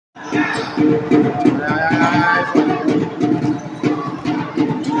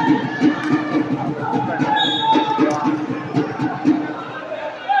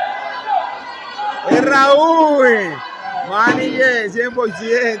Es Raúl, Manille,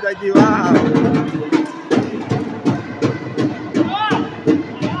 100% activado.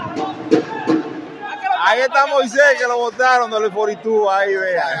 Ahí está Moisés, que lo botaron del 42, ahí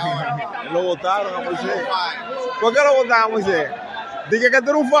vean. Lo botaron a Moisés. ¿Por qué lo botaron a Moisés? Dije que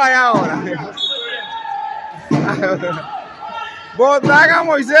tú eres un falla ahora. Botan a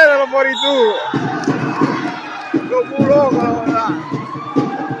Moisés de los 42. Los locos lo botaron.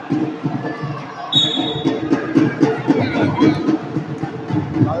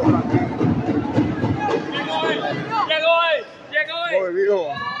 Volvió.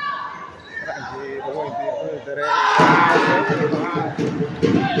 Tranquilo, buen tiempo de tres.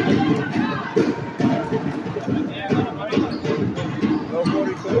 Los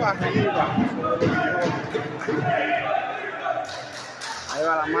boritos arriba. Ahí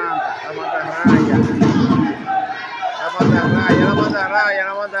va la manta raya. La manta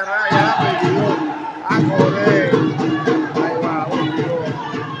raya, la perdió. A correr. Ahí va, volvió.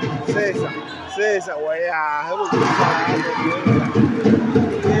 César, güey,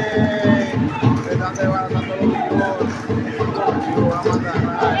 están desbaratando los millones. La manta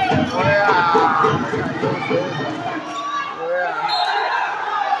raya.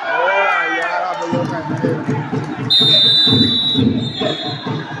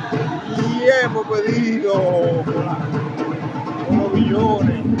 Y hemos pedido unos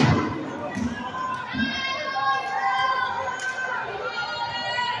billones.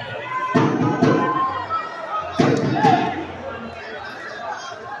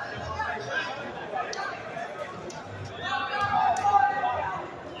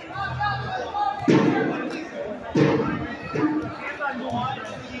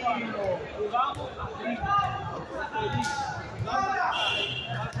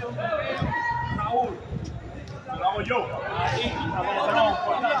 Lo hago yo.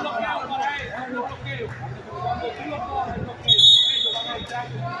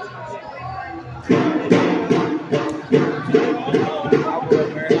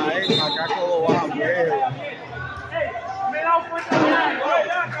 Me he dado cuenta de algo.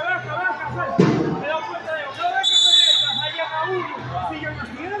 Siguen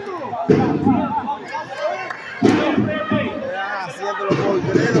haciéndolo. Haciéndolo por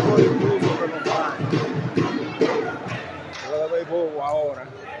dinero, por incluso, pero no pagan. Lo de béisbol ahora.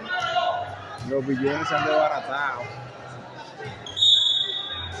 Los billones se han desbaratado.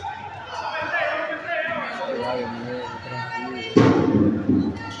 Tranquilo.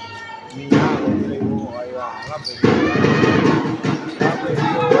 Ahí va, la perdió.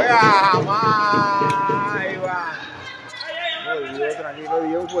 Ahí va. Volvió, tranquilo,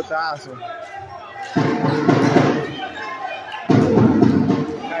 dio un puestazo.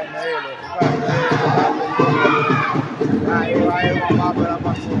 Ahí va, mamá, pero la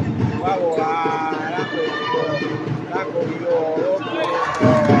pasó. Va a volar, la cogió,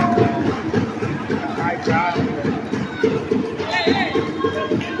 ay, cambio.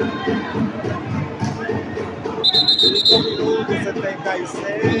 5 minutos, 76,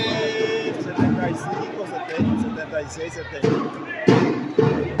 75, 70, 76, 70.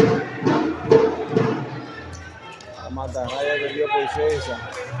 La matarraya que dio por César.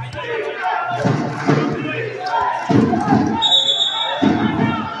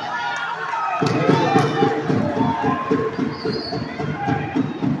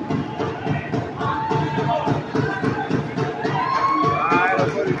 Ay, los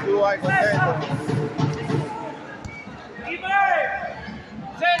corridos ahí contentos.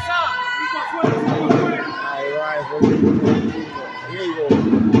 Ahí va, el corrido. Ahí va.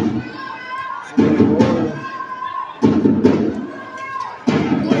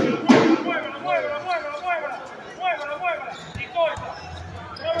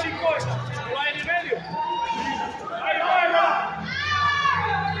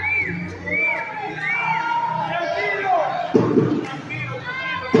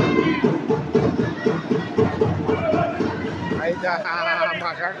 Ahí está,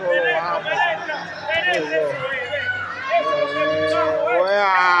 macaco, vamos.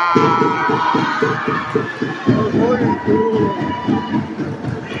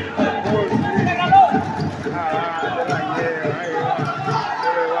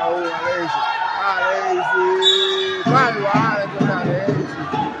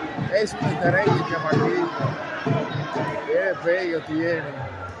 Es un interés que Marquito. Qué bello tiene.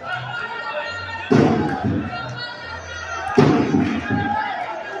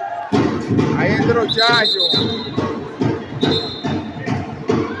 Ahí entró Chacho.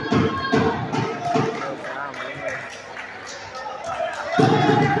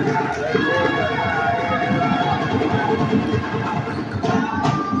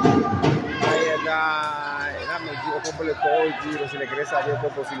 todo el tiro, si le crece a Dios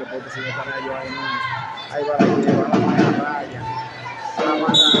todo posible, porque si no están ellos ahí, ahí va la lleva, la mantarraya. La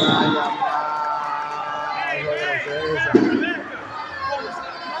mantarraya, ay, lo grosesa.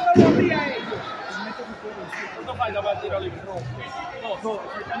 Mándalo a ellos. ¿Cuánto falta para tirar libre? No,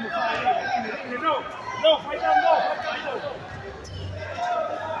 faltan dos. No, faltan dos.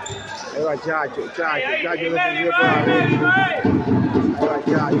 Ahí va Chacho defendido por la vez.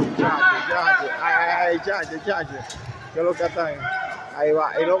 Ahí va Chacho. Chacho. ¿Qué es lo que está ahí? Ahí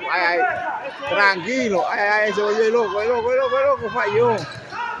va, tranquilo. Se volvió el loco, falló.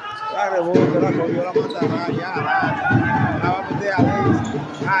 La rebota, la cogió la mantarraya. La va a meter a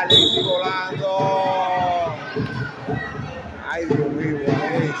Alexis volando. Ay, Dios mío,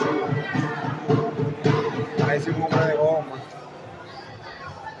 Alexis un hombre de goma.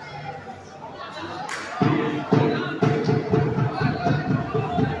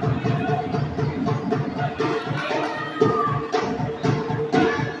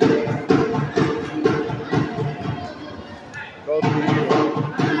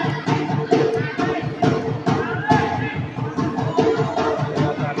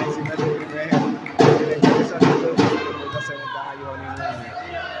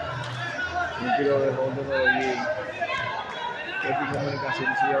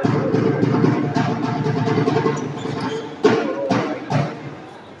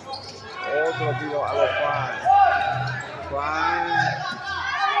 Otro tiro a los fans.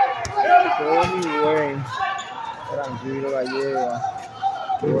 Todo muy buen. Tranquilo la lleva.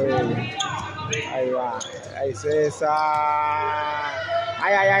 Bueno. Ahí va. Ahí César.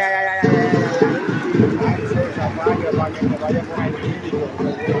 Ay. Ay, César, para que me vaya por ahí.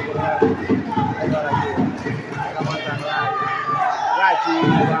 Ahí va la lleva. Ahí la mantarraya. La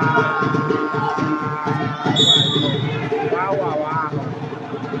chiva. Agua abajo.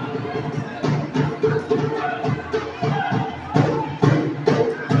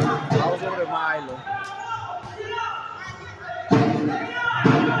 Vamos sobre Milo.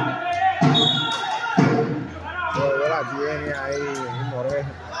 Todo la tiene ahí,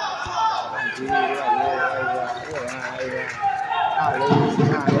 Moreno. Tranquilo, ahí va. Alexis.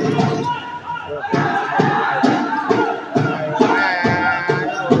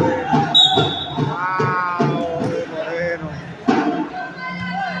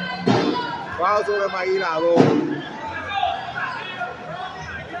 Vamos sobre Maguilador.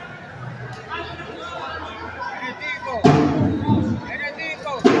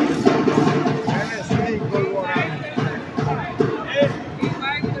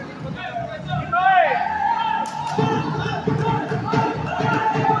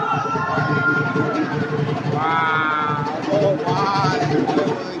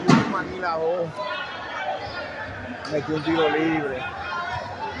 Metió un tiro libre.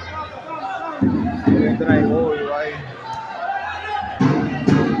 Entra el gol ahí.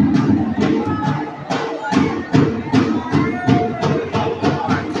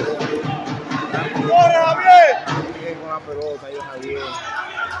 ¡Corre, Javier! Javier con la pelota, ahí va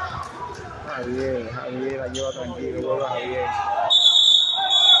Javier la lleva tranquilo, vuelve Javier.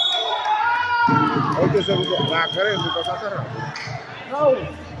 8 segundos. La creen, si pasaste rápido. No.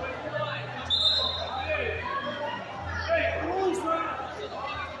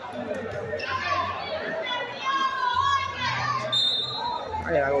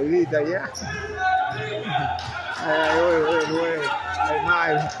 Ay, la gordita ya. Ay,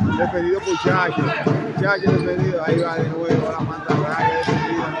 Mike, defendido por Chacho. Chacho defendido. Ahí va de nuevo la mantarraya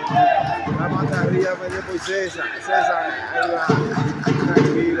defendida. La mantarraya defendida por César. Ahí va.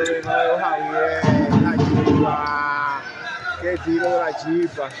 Tranquilo de nuevo, Javier. La chipa. Qué tiro de la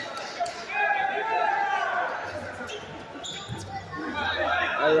chipa.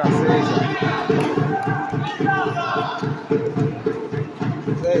 Ahí va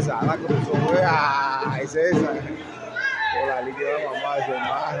César, la cruzó, ay César, por la líquida de mamá de su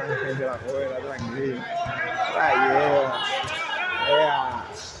hermana, que se la juega tranquilo, la lleva,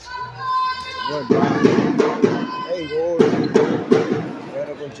 buen pase, el gol,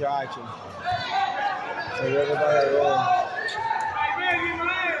 pero con Chacho, se ve que está de gol.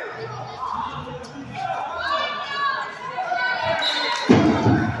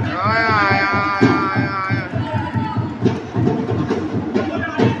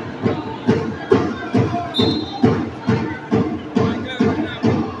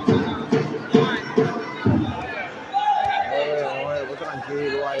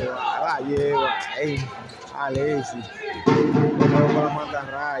 Alexis, con la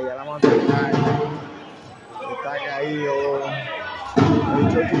mantarraya, está caído, el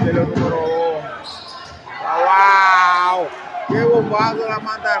choque interior número 2, ¡wow! ¡Qué bombazo la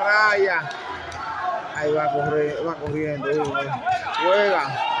mantarraya! Ahí va corriendo uno. Juega.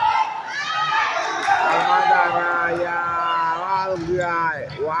 La manda raya. Va a donde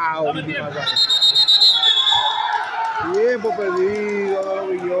wow. Tiempo perdido de los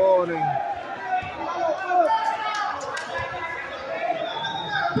Billones.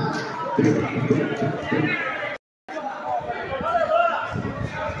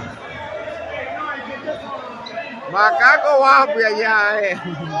 Macaco Vapi allá,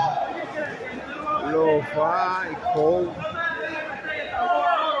 Lo fa y con.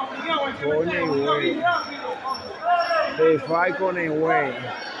 Con el güey. Te fa y con el güey.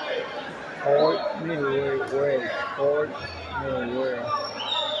 Con el güey. Con el güey.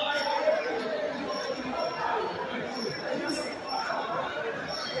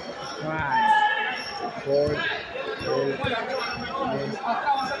 Con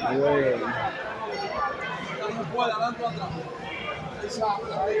el güey.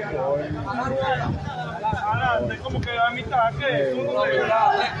 Adelante, como que a mitad, ¿qué? Está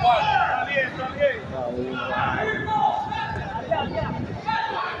bien, está bien.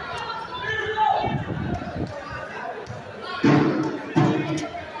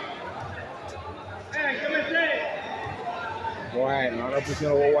 Bueno, ahora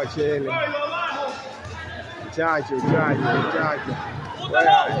pusieron guacheles. Chacho. Bueno,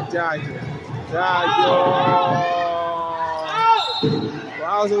 chacho.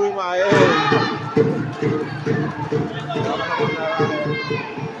 Vamos a subir más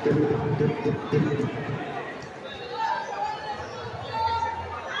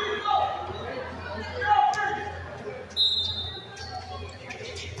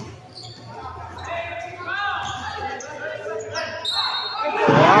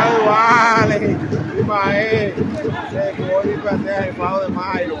vale. Imael. Se puede ir para atrás el pavo de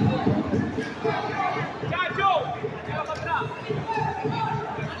Mayo.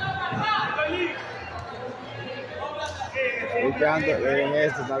 Buscando en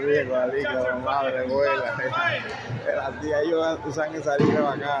esto también con la liga, la madre abuela. La tía, ellos usan esa liga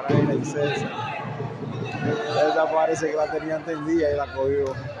bacana, ahí la incesa. Esta parece que la tenía entendida y la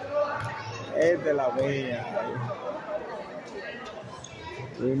cogió. Esta es la mía.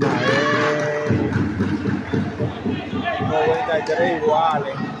 Imael. 93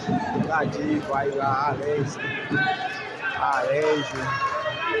 iguales. La chica, ahí va Alex. Alex,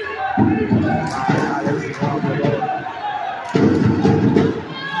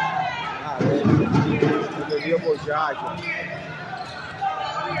 dio muchacho.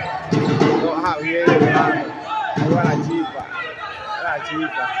 No, Javier, ahí va la chica.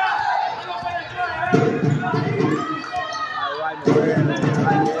 Ahí va el mujer,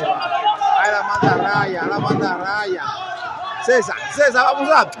 la lleva. Ahí la manda raya. César, vamos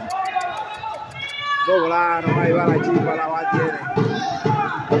a. Doblaron, ahí va la chica, la va tiene.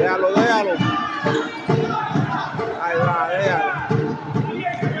 Déjalo. Ahí va, déjalo.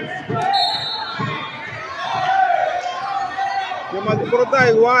 Pero está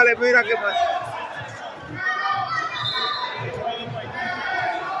igual, mira que más.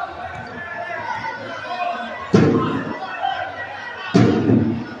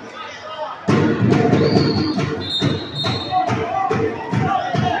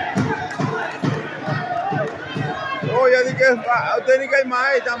 Oye, di que usted ni que hay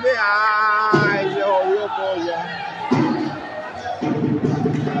más también. Ay, se jodió polla.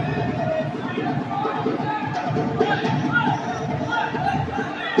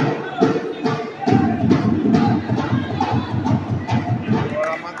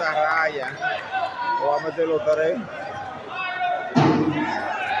 Voy a meter los tres.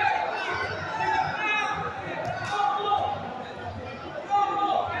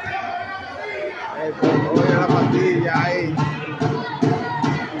 Oye la pastilla ahí.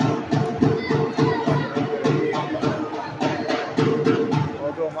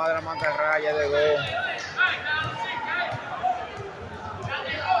 Otro más de la mantarraya de dos.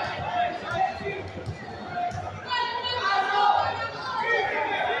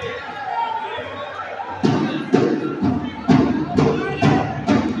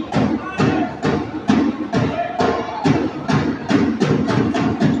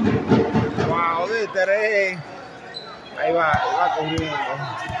 Ahí va corriendo.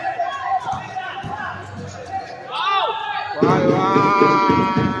 Ahí va.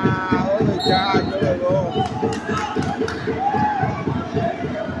 Otro muchacho de dos.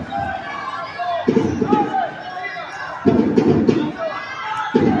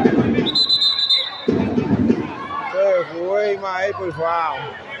 Se fue Ismael, por favor.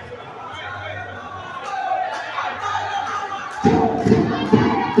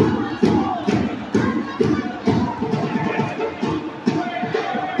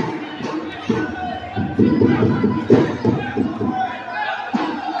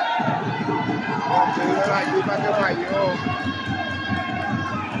 La chica que falló.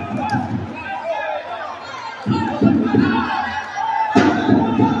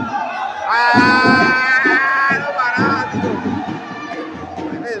 ¡Ah! ¡No barato!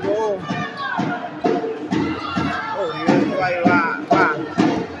 Tiene dos. Oh, ahí va.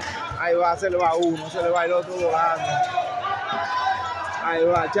 Ahí va, se le va uno, se le va el otro volando. Ahí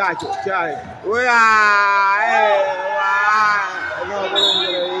va, chacho. No, pero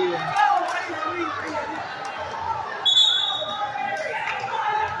increíble.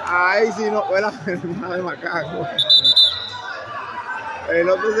 Ahí sí no fue la enfermedad de macaco. El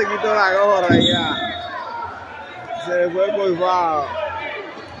otro se quitó la gorra y ya. Se le fue el coifado.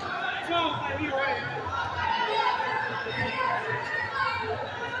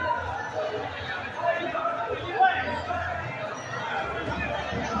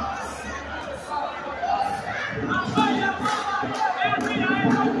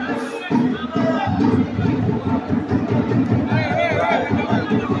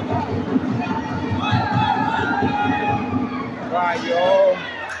 Falló.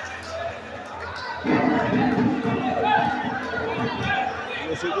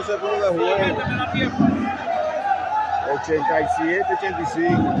 Los 5 segundos de juego. 87-85.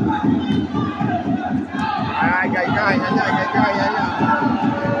 Ay.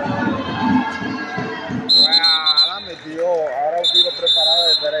 La metió. Ahora un tiro preparado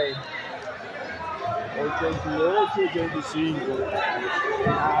de 3. 88-85.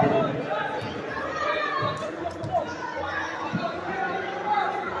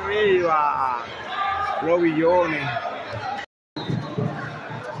 Arriba. Los Billones.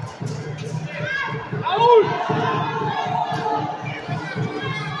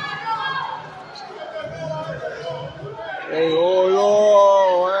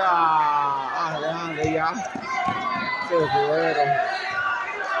 Ya se fueron.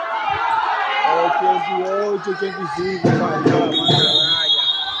 88-85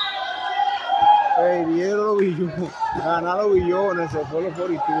 perdieron los Billones, ganaron los Billones, se fue los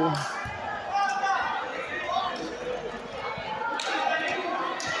 42.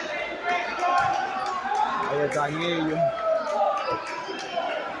 Ahí están ellos.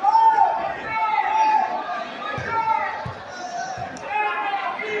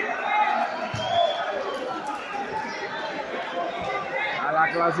 A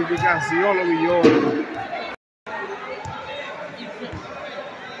la clasificación los Billones.